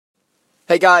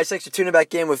Hey guys, thanks for tuning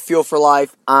back in with Fuel for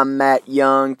Life. I'm Matt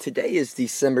Young. Today is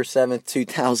December 7th,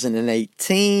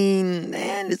 2018,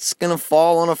 and it's going to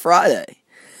fall on a Friday.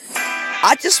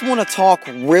 I just want to talk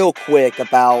real quick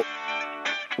about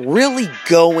really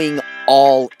going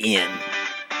all in.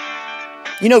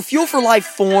 You know, Fuel for Life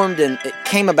formed and it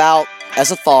came about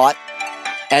as a thought,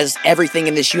 as everything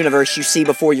in this universe you see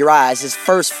before your eyes is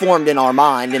first formed in our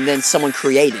mind and then someone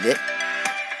created it.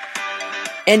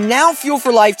 And now Fuel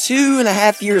for Life,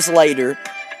 2.5 years later,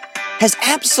 has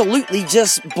absolutely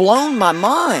just blown my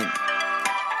mind.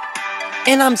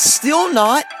 And I'm still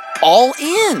not all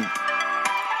in.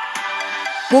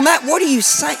 Well, Matt, what are you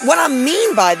saying? What I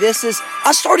mean by this is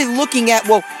I started looking at,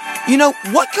 what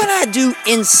can I do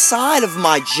inside of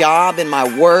my job and my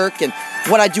work and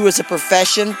what I do as a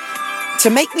profession to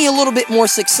make me a little bit more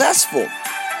successful?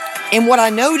 And what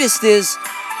I noticed is,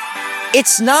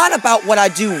 it's not about what I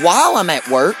do while I'm at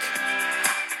work.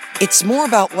 It's more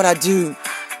about what I do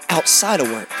outside of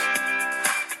work.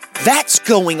 That's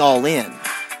going all in.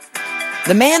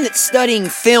 The man that's studying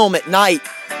film at night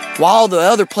while the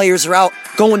other players are out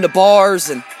going to bars,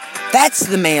 and that's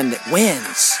the man that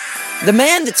wins. The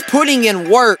man that's putting in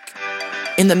work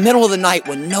in the middle of the night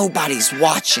when nobody's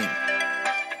watching.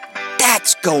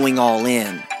 That's going all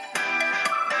in.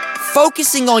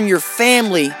 Focusing on your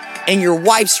family and your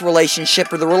wife's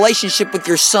relationship or the relationship with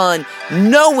your son,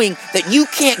 knowing that you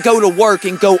can't go to work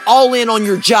and go all in on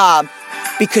your job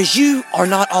because you are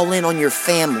not all in on your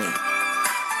family.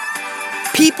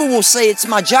 People will say it's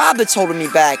my job that's holding me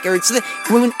back, or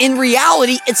when in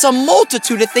reality, it's a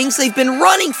multitude of things they've been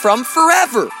running from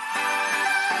forever.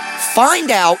 Find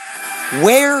out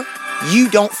where you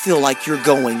don't feel like you're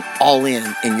going all in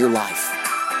your life.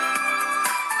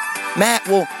 Matt,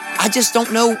 well, I just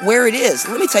don't know where it is.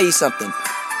 Let me tell you something.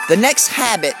 The next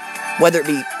habit, whether it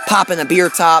be popping a beer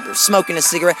top or smoking a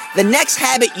cigarette, the next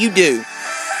habit you do,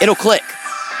 it'll click.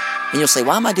 And you'll say,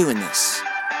 why am I doing this?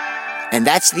 And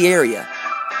that's the area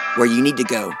where you need to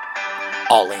go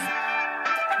all in.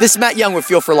 This is Matt Young with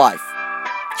Fuel for Life.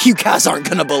 You guys aren't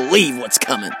going to believe what's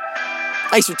coming.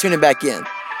 Thanks for tuning back in.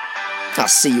 I'll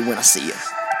see you when I see you.